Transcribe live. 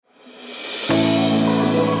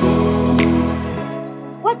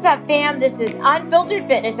What's up, fam? This is Unfiltered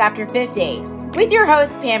Fitness After 50 with your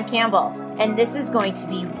host, Pam Campbell. And this is going to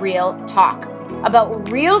be real talk about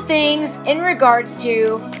real things in regards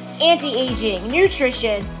to anti-aging,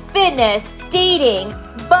 nutrition, fitness, dating,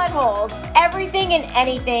 buttholes, everything and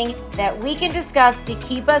anything that we can discuss to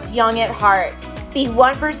keep us young at heart, be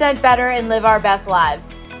 1% better, and live our best lives.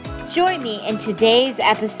 Join me in today's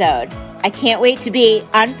episode. I can't wait to be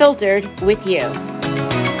unfiltered with you.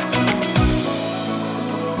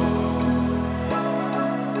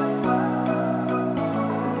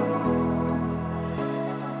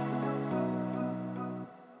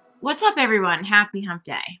 What's up, everyone? Happy Hump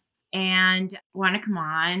Day. And I want to come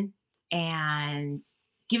on and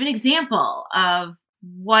give an example of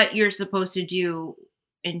what you're supposed to do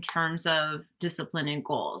in terms of discipline and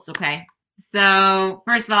goals, okay? So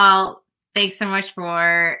first of all, thanks so much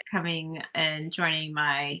for coming and joining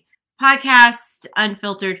my podcast,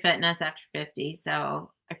 Unfiltered Fitness After 50.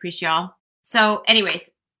 So I appreciate y'all. So anyways,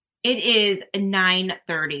 it is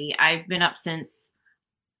 9:30. I've been up since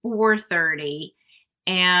 4:30.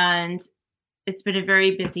 And it's been a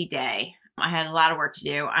very busy day. I had a lot of work to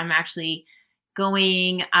do. I'm actually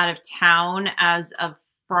going out of town as of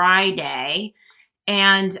Friday,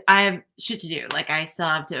 and I have shit to do. Like, I still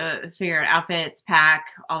have to figure out outfits, pack,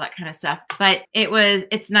 all that kind of stuff. But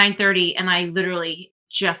it's 9:30, and I literally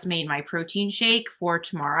just made my protein shake for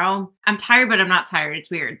tomorrow. I'm tired, but I'm not tired. It's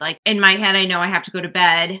weird. Like, in my head, I know I have to go to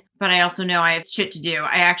bed, but I also know I have shit to do.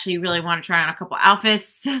 I actually really want to try on a couple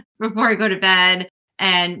outfits before I go to bed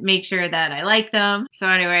and make sure that I like them. So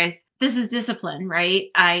anyways, this is discipline, right?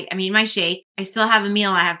 I mean, my shake, I still have a meal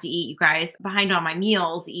I have to eat, you guys, behind all my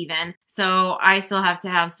meals even. So I still have to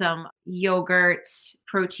have some yogurt,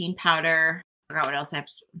 protein powder. I forgot what else I'm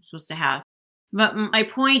supposed to have. But my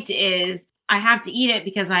point is, I have to eat it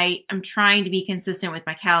because I am trying to be consistent with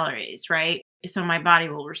my calories, right? So my body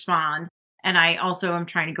will respond. And I also am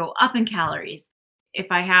trying to go up in calories. If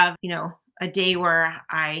I have, a day where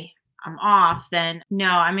I'm off, then no,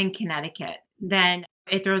 I'm in Connecticut. Then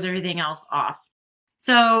it throws everything else off.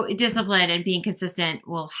 So discipline and being consistent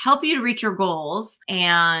will help you to reach your goals.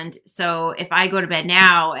 And so if I go to bed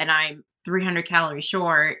now and I'm 300 calories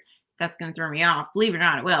short, that's going to throw me off. Believe it or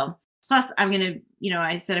not, it will. Plus, I'm going to,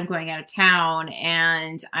 I said I'm going out of town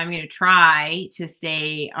and I'm going to try to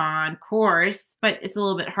stay on course, but it's a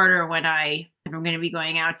little bit harder if I'm going to be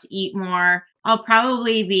going out to eat more. I'll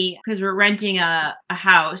probably be, because we're renting a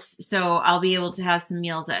house, so I'll be able to have some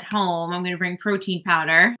meals at home. I'm going to bring protein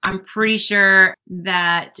powder. I'm pretty sure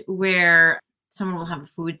that where someone will have a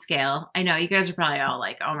food scale. I know you guys are probably all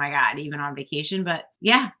like, oh my God, even on vacation. But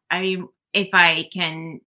yeah, I mean, if I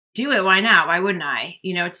can do it, why not? Why wouldn't I?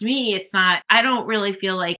 To me, it's not, I don't really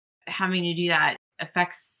feel like having to do that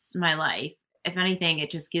affects my life. If anything,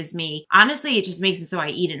 it just gives me, honestly, it just makes it so I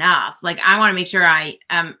eat enough. Like, I want to make sure I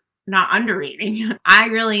am not under eating. I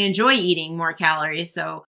really enjoy eating more calories.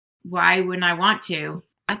 So why wouldn't I want to?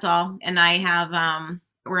 That's all. And I have,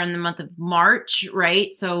 we're in the month of March,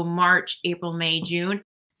 right? So March, April, May, June.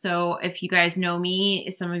 So if you guys know me,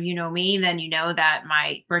 if some of you know me, then you know that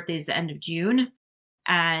my birthday is the end of June.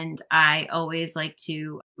 And I always like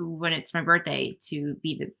to, when it's my birthday, to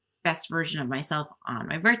be the best version of myself on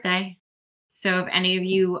my birthday. So if any of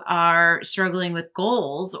you are struggling with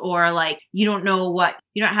goals, or like you don't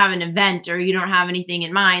have an event or you don't have anything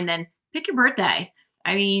in mind, then pick your birthday.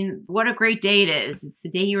 I mean, what a great day it is. It's the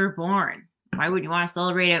day you were born. Why wouldn't you want to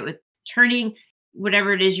celebrate it with turning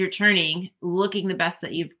whatever it is you're turning, looking the best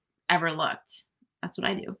that you've ever looked? That's what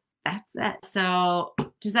I do. That's it. So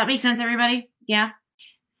does that make sense, everybody? Yeah.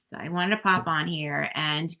 So I wanted to pop on here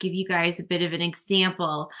and give you guys a bit of an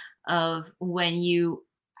example of when you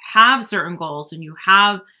have certain goals, when you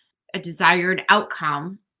have a desired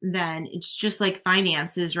outcome, then it's just like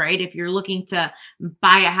finances, right? If you're looking to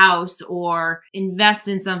buy a house or invest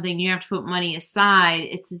in something, you have to put money aside.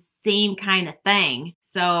 It's the same kind of thing.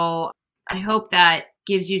 So I hope that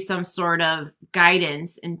gives you some sort of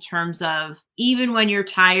guidance in terms of, even when you're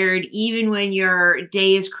tired, even when your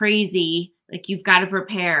day is crazy, like, you've got to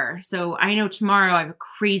prepare. So I know tomorrow I have a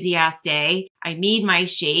crazy ass day. I made my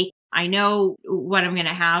shake. I know what I'm going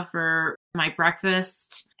to have for my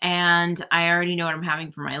breakfast, and I already know what I'm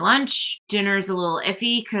having for my lunch. Dinner's a little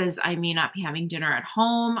iffy because I may not be having dinner at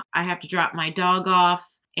home. I have to drop my dog off,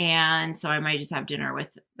 and so I might just have dinner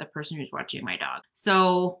with the person who's watching my dog.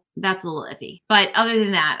 So that's a little iffy. But other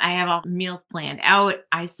than that, I have all meals planned out.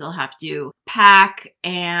 I still have to pack,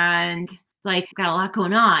 and like, got a lot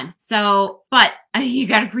going on. So, but you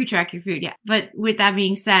got to pre-track your food. Yeah. But with that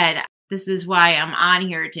being said, This is why I'm on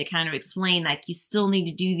here to kind of explain, like, you still need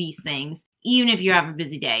to do these things, even if you have a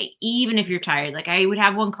busy day, even if you're tired. Like, I would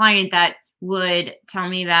have one client that would tell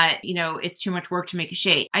me that, it's too much work to make a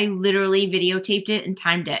shake. I literally videotaped it and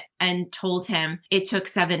timed it and told him it took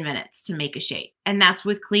 7 minutes to make a shake. And that's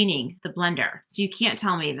with cleaning the blender. So you can't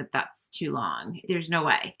tell me that that's too long. There's no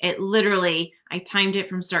way. It literally, I timed it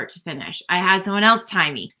from start to finish. I had someone else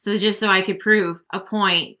time me. So just so I could prove a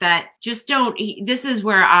point that just don't, this is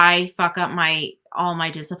where I fuck up all my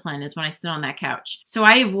discipline, is when I sit on that couch. So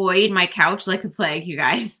I avoid my couch like the plague, you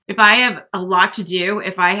guys. If I have a lot to do,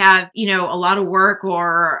 if I have, a lot of work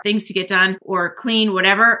or things to get done or clean,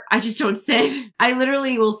 whatever, I just don't sit. I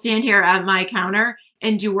literally will stand here at my counter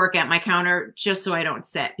and do work at my counter just so I don't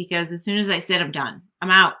sit, because as soon as I sit, I'm done. I'm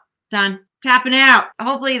out. Done. Tapping out.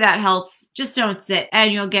 Hopefully that helps. Just don't sit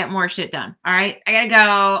and you'll get more shit done. All right. I gotta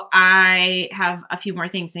go. I have a few more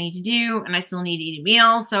things I need to do and I still need to eat a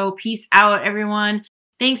meal. So peace out, everyone.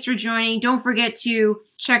 Thanks for joining. Don't forget to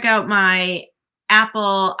check out my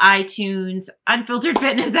Apple iTunes Unfiltered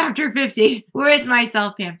Fitness After 50 with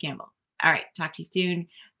myself, Pam Campbell. All right. Talk to you soon.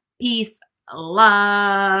 Peace,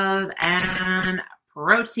 love, and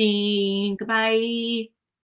protein. Goodbye.